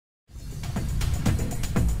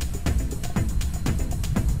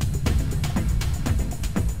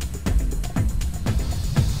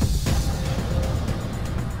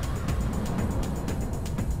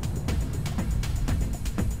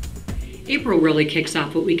April really kicks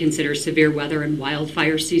off what we consider severe weather and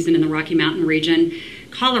wildfire season in the Rocky Mountain region.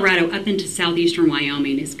 Colorado up into southeastern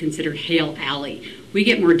Wyoming is considered hail alley. We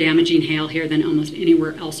get more damaging hail here than almost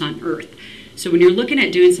anywhere else on earth. So when you're looking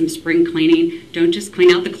at doing some spring cleaning, don't just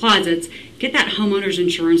clean out the closets, get that homeowner's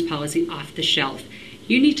insurance policy off the shelf.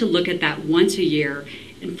 You need to look at that once a year.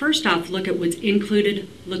 And first off, look at what's included,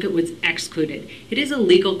 look at what's excluded. It is a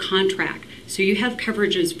legal contract, so you have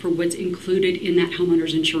coverages for what's included in that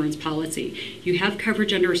homeowner's insurance policy. You have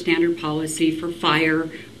coverage under a standard policy for fire,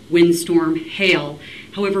 windstorm, hail.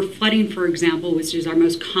 However, flooding, for example, which is our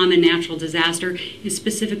most common natural disaster, is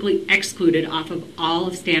specifically excluded off of all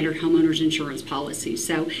of standard homeowners insurance policies.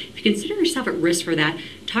 So if you consider yourself at risk for that,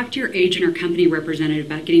 talk to your agent or company representative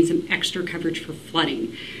about getting some extra coverage for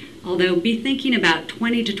flooding. Although be thinking about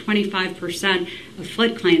 20 to 25% of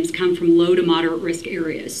flood claims come from low to moderate risk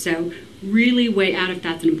areas. So really weigh out if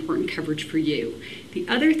that's an important coverage for you. The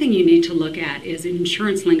other thing you need to look at is, in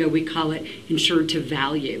insurance lingo, we call it insured to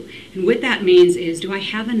value. And what that means is, do I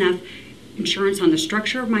have enough insurance on the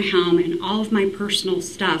structure of my home and all of my personal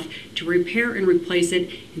stuff to repair and replace it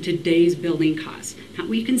in today's building costs? Not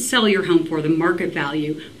what you can sell your home for, the market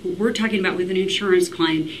value. What we're talking about with an insurance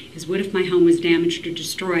claim is, what if my home was damaged or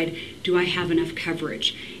destroyed? Do I have enough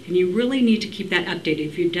coverage? And you really need to keep that updated.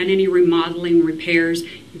 If you've done any remodeling, repairs,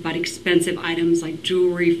 you've bought expensive items like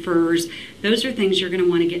jewelry, furs, those are things you're going to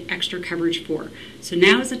want to get extra coverage for. So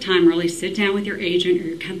now is the time, really sit down with your agent or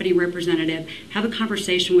your company representative, have a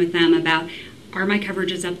conversation with them about, are my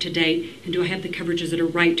coverages up to date, and do I have the coverages that are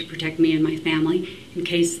right to protect me and my family in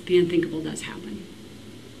case the unthinkable does happen?